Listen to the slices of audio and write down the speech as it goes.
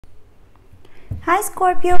Hi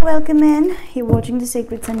Scorpio, welcome in. You're watching the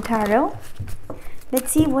Sacred Sun Tarot.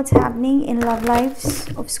 Let's see what's happening in love lives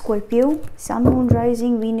of Scorpio. Sun, Moon,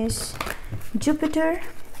 Rising, Venus, Jupiter.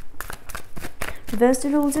 Reverse the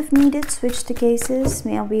roles if needed, switch the cases.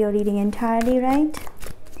 May not be your reading entirely right.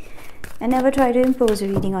 And never try to impose a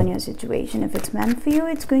reading on your situation. If it's meant for you,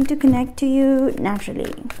 it's going to connect to you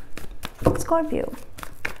naturally. Scorpio.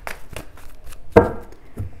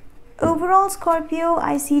 Overall, Scorpio,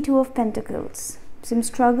 I see Two of Pentacles. Some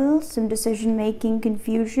struggle, some decision-making,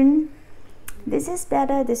 confusion. This is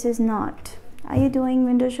better, this is not. Are you doing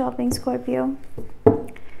window shopping, Scorpio?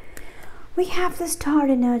 We have the star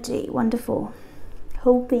energy. Wonderful.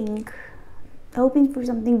 Hoping for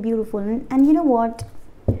something beautiful. And you know what?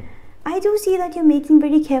 I do see that you're making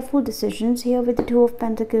very careful decisions here with the Two of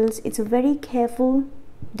Pentacles. It's a very careful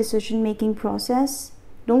decision-making process.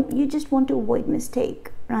 You just want to avoid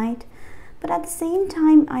mistake, right? But at the same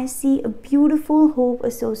time, I see a beautiful hope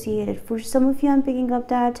associated. For some of you, I'm picking up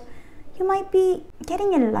that you might be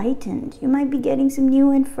getting enlightened. You might be getting some new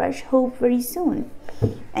and fresh hope very soon.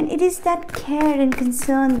 And it is that care and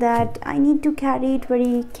concern that I need to carry it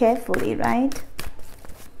very carefully, right?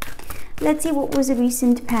 Let's see what was the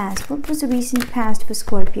recent past. What was the recent past for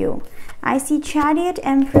Scorpio? I see Chariot,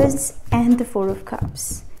 Empress, and the Four of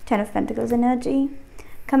Cups. Ten of Pentacles energy.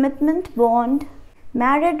 Commitment, bond,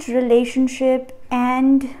 marriage, relationship,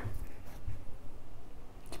 and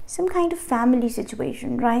some kind of family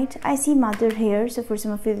situation, right? I see mother here, so for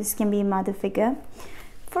some of you this can be a mother figure.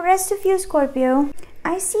 For rest of you, Scorpio,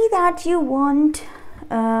 I see that you want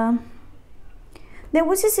there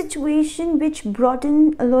was a situation which brought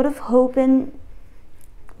in a lot of hope and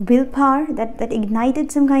willpower, that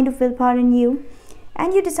ignited some kind of willpower in you,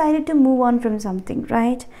 and you decided to move on from something,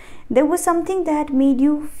 right? There was something that made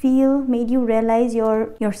you realize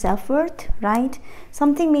your self-worth, right?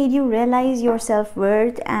 Something made you realize your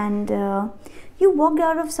self-worth, and you walked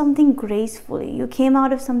out of something gracefully. You came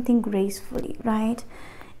out of something gracefully, right?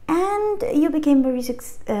 And you became very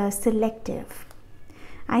selective.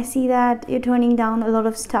 I see that you're turning down a lot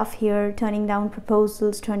of stuff here, turning down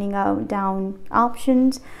proposals, turning down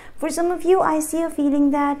options. For some of you, I see a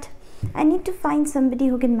feeling that I need to find somebody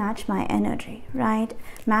who can match my energy, right?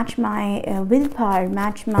 Match my willpower,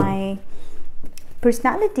 match my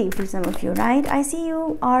personality for some of you, right? I see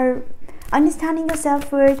you are understanding your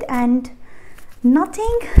self-worth and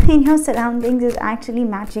nothing in your surroundings is actually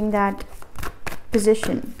matching that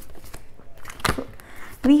position.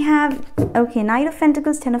 We have, okay, Knight of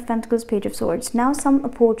Pentacles, Ten of Pentacles, Page of Swords. Now some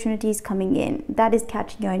opportunities coming in that is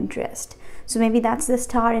catching your interest. So maybe that's the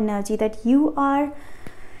star energy that you are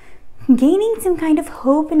gaining some kind of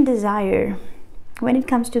hope and desire when it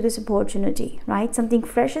comes to this opportunity, right? Something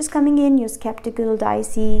fresh is coming in, you're skeptical,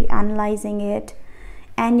 dicey, analyzing it,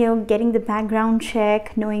 and you're getting the background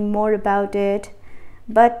check, knowing more about it.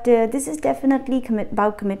 But this is definitely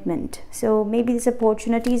about commitment. So maybe this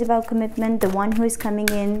opportunity is about commitment. The one who is coming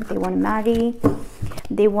in, they want to marry,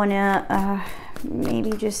 they want to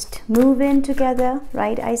maybe just move in together,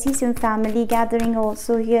 right? I see some family gathering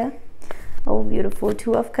also here. Oh, beautiful.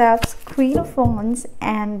 Two of Cups, Queen of Wands,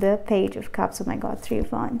 and the Page of Cups. Oh my God, Three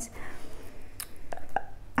of Wands.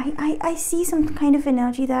 I see some kind of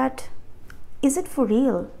energy that, is it for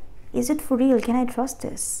real? Is it for real? Can I trust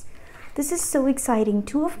this? This is so exciting.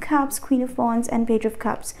 Two of Cups, Queen of Wands, and Page of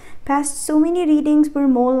Cups. Past so many readings were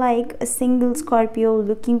more like a single Scorpio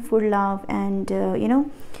looking for love, and you know,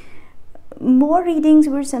 more readings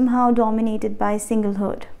were somehow dominated by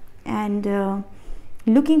singlehood and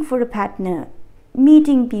looking for a partner,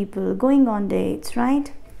 meeting people, going on dates,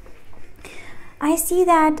 right? I see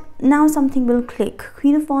that now something will click.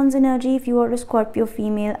 Queen of Wands energy, if you are a Scorpio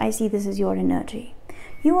female, I see this is your energy.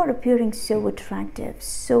 You are appearing so attractive,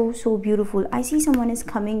 so beautiful. I see someone is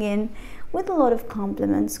coming in with a lot of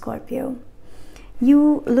compliments, Scorpio.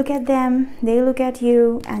 You look at them, they look at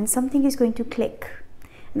you, and something is going to click.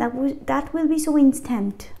 That will be so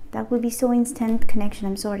instant. That will be so instant connection,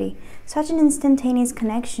 I'm sorry. Such an instantaneous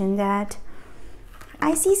connection that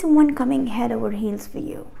I see someone coming head over heels for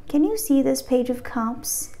you. Can you see this Page of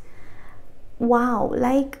Cups? Wow,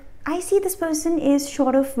 like I see this person is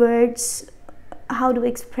short of words how to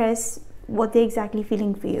express what they're exactly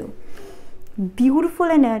feeling for you. Beautiful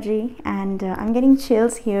energy, and I'm getting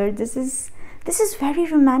chills here. This is very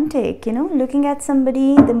romantic, you know, looking at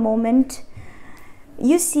somebody the moment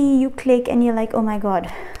you see, you click, and you're like, oh my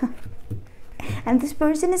God. And this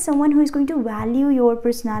person is someone who is going to value your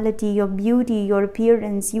personality, your beauty, your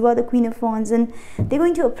appearance. You are the Queen of Wands, and they're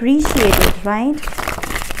going to appreciate it, right?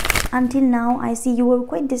 Until now, I see you were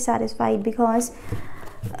quite dissatisfied because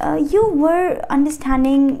you were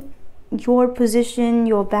understanding your position,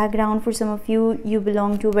 your background. For some of you, you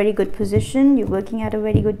belong to a very good position, you're working at a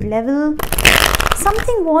very good level.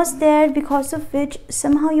 Something was there because of which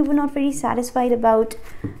somehow you were not very satisfied about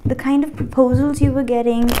the kind of proposals you were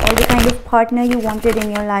getting or the kind of partner you wanted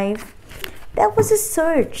in your life. There was a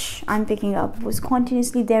search, I'm picking up, was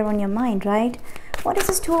continuously there on your mind, right? What is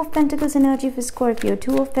this Two of Pentacles energy for Scorpio?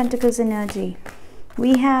 Two of Pentacles energy.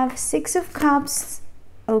 We have Six of Cups.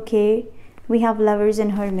 Okay. We have Lovers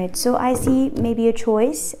and Hermit. So I see maybe a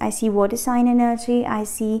choice. I see water sign energy. I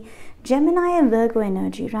see Gemini and Virgo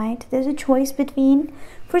energy, right? There's a choice between,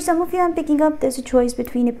 for some of you I'm picking up, there's a choice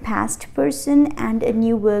between a past person and a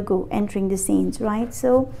new Virgo entering the scenes, right?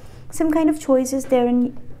 So some kind of choices there,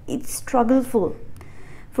 and it's struggleful.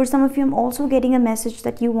 For some of you, I'm also getting a message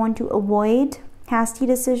that you want to avoid hasty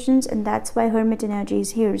decisions, and that's why Hermit energy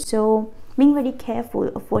is here. So being very careful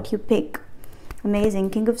of what you pick. Amazing.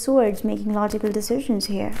 King of Swords, making logical decisions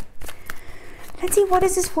here. Let's see, what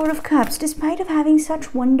is this Four of Cups? Despite of having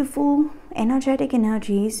such wonderful energetic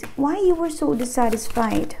energies, why you were so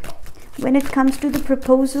dissatisfied when it comes to the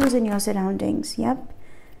proposals in your surroundings? Yep.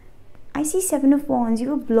 I see Seven of Wands. You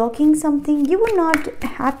were blocking something. You were not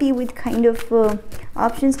happy with kind of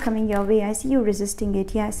options coming your way. I see you resisting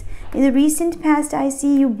it. Yes. In the recent past, I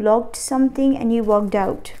see you blocked something and you walked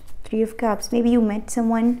out. Three of Cups. Maybe you met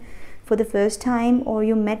someone for the first time, or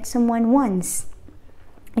you met someone once.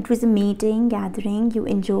 It was a meeting, gathering, you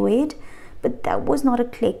enjoyed, but that was not a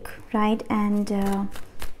click, right? And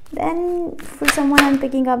then for someone, I'm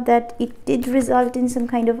picking up that it did result in some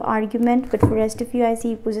kind of argument, but for rest of you, I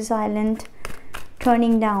see it was a silent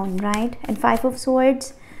turning down, right? And Five of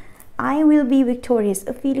Swords, I will be victorious,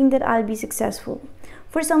 a feeling that I'll be successful.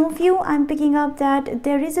 For some of you, I'm picking up that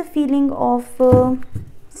there is a feeling of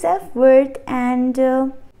self-worth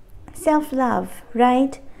and self-love,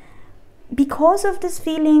 right? Because of this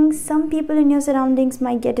feeling, some people in your surroundings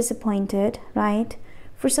might get disappointed, right?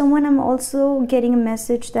 For someone, I'm also getting a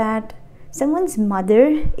message that someone's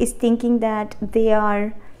mother is thinking that they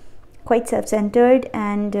are quite self-centered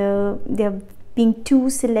and they're being too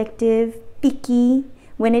selective, picky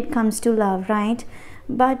when it comes to love, right?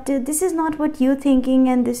 But this is not what you're thinking,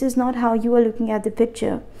 and this is not how you are looking at the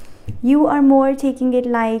picture. You are more taking it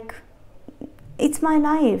like, it's my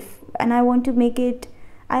life and I want to make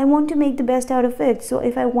the best out of it. So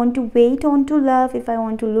if I want to wait on to love, if I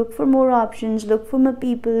want to look for more options, look for more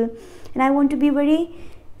people, and I want to be very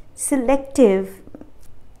selective,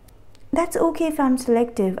 that's okay if I'm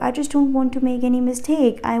selective. I just don't want to make any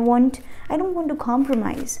mistake. I don't want to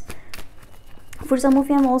compromise. For some of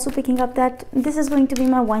you, I'm also picking up that this is going to be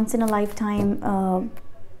my once in a lifetime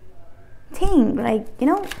thing. Like, you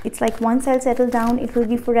know, it's like once I'll settle down, it will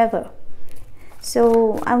be forever.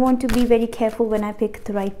 So I want to be very careful when I pick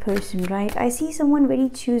the right person, right? I see someone very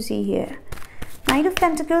choosy here. Knight of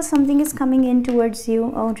Pentacles, something is coming in towards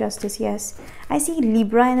you. Oh, Justice, yes. I see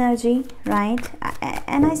Libra energy, right?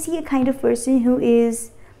 And I see a kind of person who is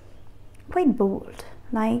quite bold,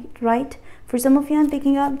 like, right? For some of you, I'm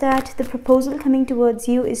picking up that the proposal coming towards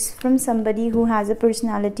you is from somebody who has a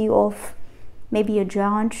personality of maybe a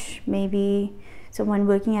judge, maybe someone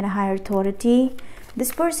working at a higher authority.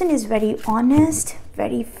 This person is very honest,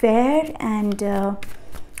 very fair, and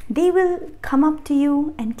they will come up to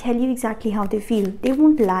you and tell you exactly how they feel. They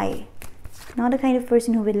won't lie. Not a kind of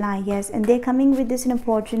person who will lie, yes. And they're coming with this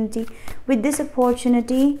opportunity. With this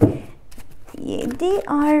opportunity, they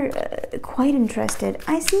are quite interested.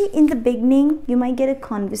 I see in the beginning, you might get a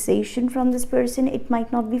conversation from this person. It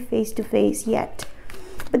might not be face to face yet.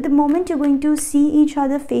 But the moment you're going to see each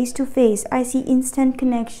other face to face, I see instant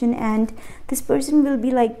connection, and this person will be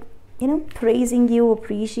like, you know, praising you,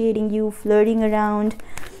 appreciating you, flirting around,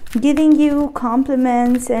 giving you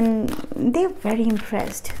compliments, and they're very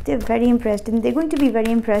impressed. They're very impressed, and they're going to be very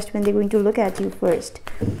impressed when they're going to look at you first.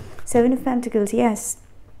 Seven of Pentacles, yes.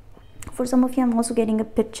 For some of you, I'm also getting a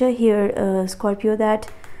picture here, Scorpio, that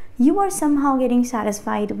you are somehow getting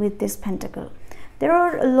satisfied with this pentacle. There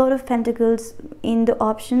are a lot of pentacles in the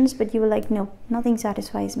options, but you were like, no, nothing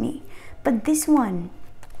satisfies me. But this one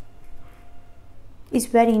is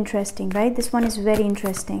very interesting, right? This one is very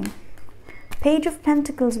interesting. Page of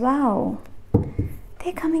Pentacles, wow.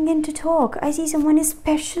 They're coming in to talk. I see someone is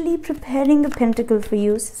specially preparing a pentacle for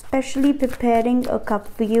you, specially preparing a cup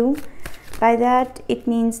for you. By that, it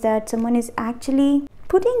means that someone is actually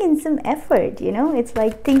putting in some effort, you know? It's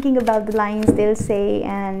like thinking about the lines they'll say,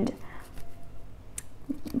 and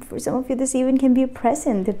for some of you, this even can be a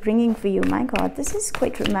present they're bringing for you. My God, this is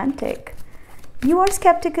quite romantic. You are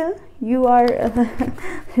skeptical. You are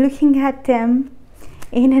looking at them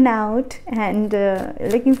in and out and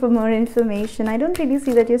looking for more information. I don't really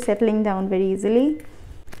see that you're settling down very easily.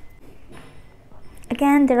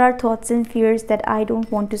 Again, there are thoughts and fears that I don't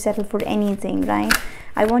want to settle for anything, right?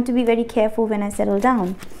 I want to be very careful when I settle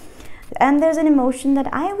down. And there's an emotion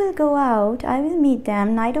that I will go out, I will meet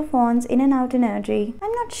them. Knight of Wands, in and out energy.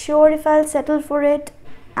 I'm not sure if I'll settle for it.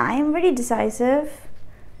 I am very decisive,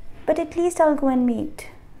 but at least I'll go and meet,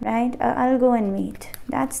 right? I'll go and meet.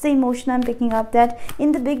 That's the emotion I'm picking up, that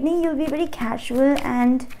in the beginning you'll be very casual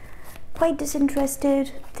and quite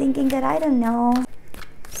disinterested, thinking that I don't know.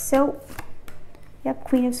 So, yep,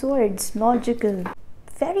 Queen of Swords, logical,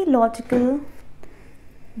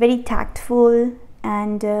 very tactful,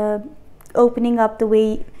 and opening up the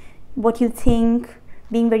way what you think,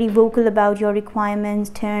 being very vocal about your requirements,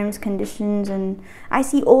 terms, conditions, and I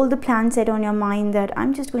see all the plans set on your mind that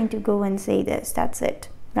I'm just going to go and say this, that's it,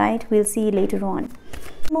 right? We'll see later on.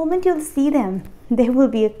 The moment you'll see them, there will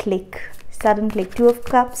be a click, sudden click. Two of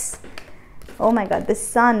Cups, oh my god, the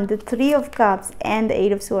Sun, the Three of Cups, and the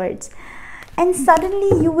Eight of Swords. And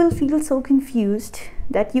suddenly you will feel so confused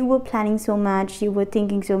that you were planning so much, you were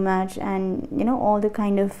thinking so much, and you know, all the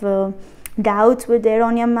kind of doubts were there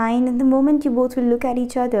on your mind. And the moment you both will look at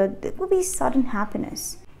each other, there will be sudden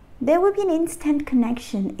happiness. There will be an instant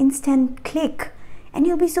connection, instant click, and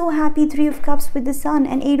you'll be so happy. Three of Cups with the Sun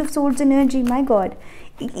and Eight of Swords energy, my god.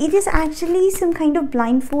 It is actually some kind of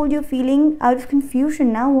blindfold you're feeling out of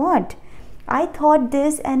confusion. Now what? I thought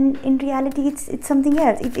this, and in reality it's something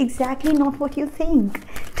else. It's exactly not what you think.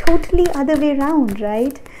 Totally other way around,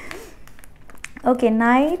 right? Okay,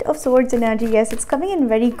 Knight of Swords energy. Yes, it's coming in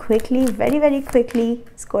very quickly, very quickly,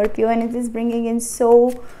 Scorpio, and it is bringing in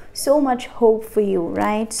so much hope for you,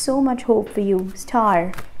 right? So much hope for you,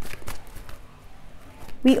 Star.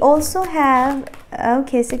 We also have,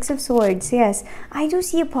 okay, Six of Swords. Yes, I do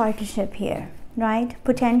see a partnership here, right?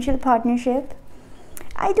 Potential partnership.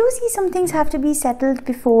 I do see some things have to be settled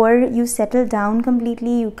before you settle down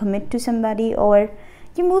completely, you commit to somebody, or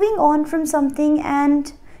you're moving on from something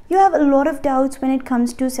and you have a lot of doubts when it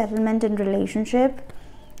comes to settlement and relationship.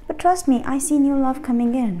 But trust me, I see new love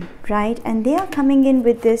coming in, right? And they are coming in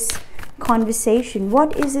with this conversation.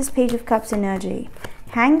 What is this Page of Cups energy?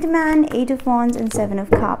 Hanged Man, Eight of Wands, and Seven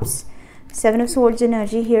of Cups. Seven of Swords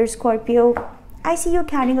energy here, Scorpio. I see you're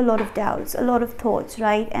carrying a lot of doubts, a lot of thoughts,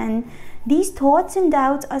 right? And these thoughts and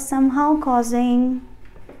doubts are somehow causing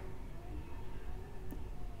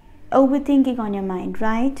overthinking on your mind,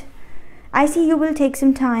 right? I see you will take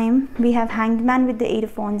some time. We have Hanged Man with the Eight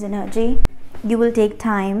of Wands energy. You will take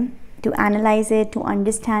time to analyze it, to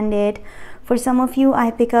understand it. For some of you,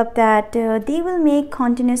 I pick up that they will make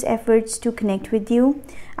continuous efforts to connect with you.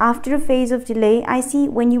 After a phase of delay, I see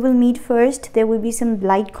when you will meet first, there will be some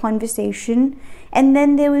light conversation, and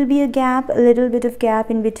then there will be a gap, a little bit of gap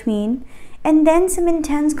in between, and then some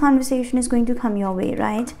intense conversation is going to come your way,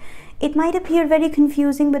 right? It might appear very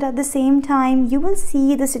confusing, but at the same time, you will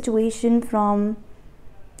see the situation from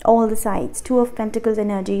all the sides. Two of Pentacles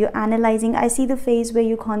energy. You're analyzing. I see the phase where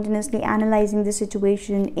you're continuously analyzing the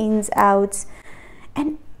situation, ins, outs,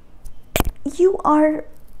 and you are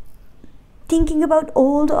thinking about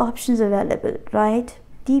all the options available, right?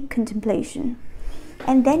 Deep contemplation.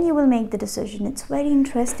 And then you will make the decision. It's very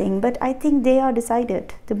interesting, but I think they are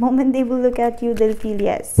decided. The moment they will look at you, they'll feel,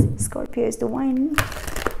 yes, Scorpio is the one.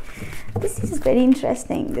 This is very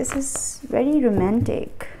interesting. This is very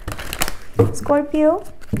romantic. Scorpio,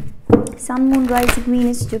 Sun, Moon, Rising,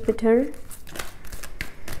 Venus, Jupiter.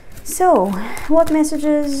 So, what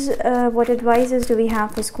messages, what advices do we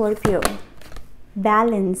have for Scorpio?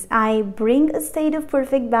 Balance. I bring a state of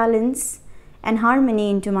perfect balance and harmony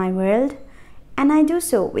into my world, and I do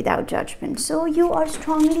so without judgment. So you are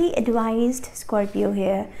strongly advised, Scorpio,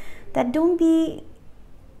 here, that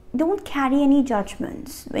don't carry any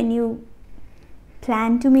judgments when you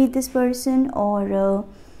plan to meet this person, or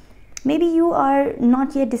maybe you are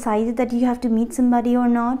not yet decided that you have to meet somebody or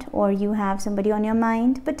not, or you have somebody on your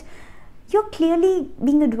mind, but you're clearly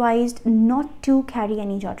being advised not to carry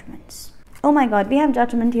any judgments. Oh my god, we have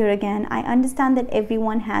judgment here again. I understand that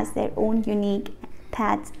everyone has their own unique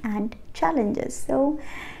paths and challenges. So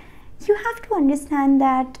you have to understand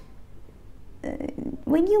that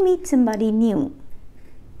when you meet somebody new,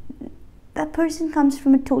 that person comes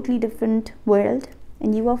from a totally different world,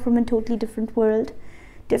 and you are from a totally different world.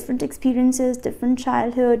 Different experiences, different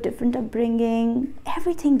childhood, different upbringing,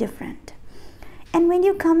 everything different. And when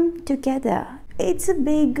you come together, it's a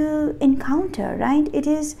big encounter, right? It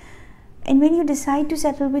is. And when you decide to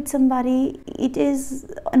settle with somebody, it is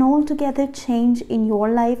an altogether change in your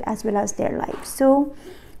life as well as their life. So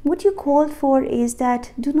what you called for is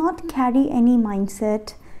that do not carry any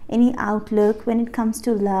mindset, any outlook when it comes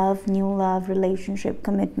to love, new love, relationship,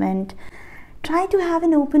 commitment. Try to have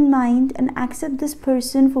an open mind and accept this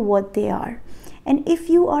person for what they are. And if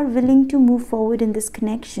you are willing to move forward in this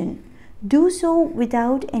connection, do so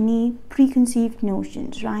without any preconceived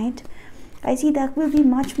notions, right? I see that will be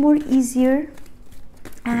much more easier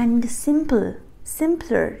and simpler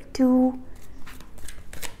to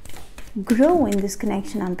grow in this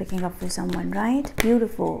connection I'm picking up for someone, right?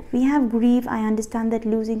 Beautiful. We have grief. I understand that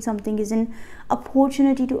losing something is an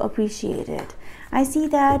opportunity to appreciate it. I see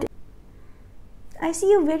that I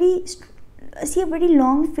see a very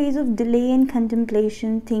long phase of delay and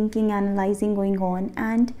contemplation, thinking, analyzing going on,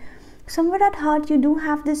 and somewhere at heart you do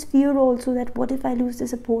have this fear also that what if I lose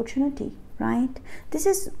this opportunity, right? This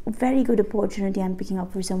is a very good opportunity I'm picking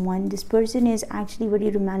up for someone. This person is actually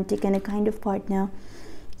very romantic and a kind of partner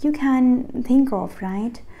you can think of,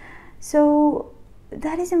 right? So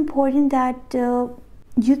that is important that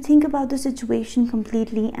you think about the situation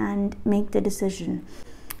completely and make the decision.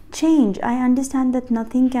 Change. I understand that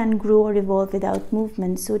nothing can grow or evolve without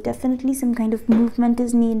movement, so definitely some kind of movement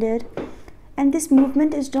is needed. And this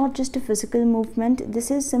movement is not just a physical movement.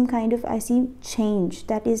 This is some kind of, I see, change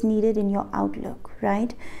that is needed in your outlook,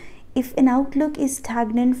 right? If an outlook is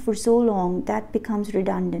stagnant for so long, that becomes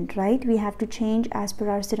redundant, right? We have to change as per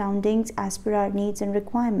our surroundings, as per our needs and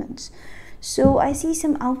requirements. So I see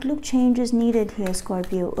some outlook change is needed here,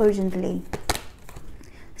 Scorpio, urgently.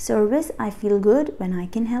 Service. I feel good when I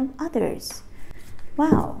can help others.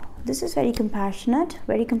 Wow, this is very compassionate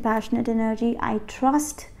energy. I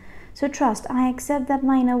trust. So trust. I accept that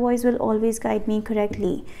my inner voice will always guide me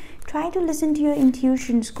correctly. Try to listen to your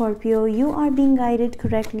intuition, Scorpio. You are being guided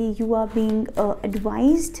correctly. You are being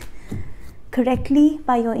advised correctly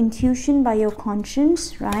by your intuition, by your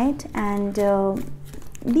conscience, right? And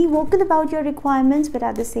be vocal about your requirements, but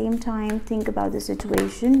at the same time think about the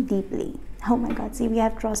situation deeply. Oh my God, see, we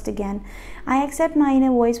have trust again. I accept my inner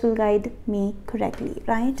voice will guide me correctly,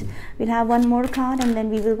 right? We'll have one more card and then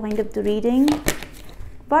we will wind up the reading.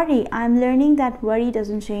 Worry. I'm learning that worry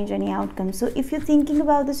doesn't change any outcome. So if you're thinking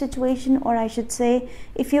about the situation, or I should say,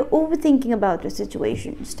 if you're overthinking about the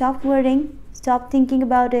situation, stop worrying, stop thinking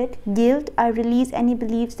about it. Guilt. I release any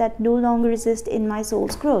beliefs that no longer exist in my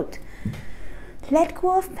soul's growth. Let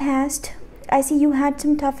go of past. I see you had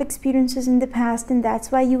some tough experiences in the past, and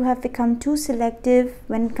that's why you have become too selective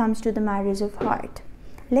when it comes to the matters of heart.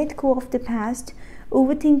 Let go of the past.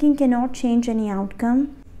 Overthinking cannot change any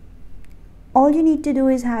outcome. All you need to do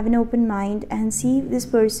is have an open mind and see this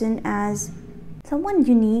person as someone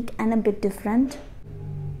unique and a bit different.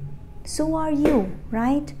 So are you,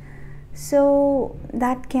 right? So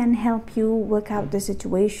that can help you work out the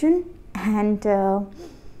situation. And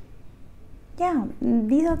yeah,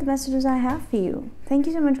 these are the messages I have for you. Thank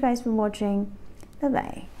you so much, guys, for watching. Bye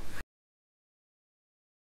bye.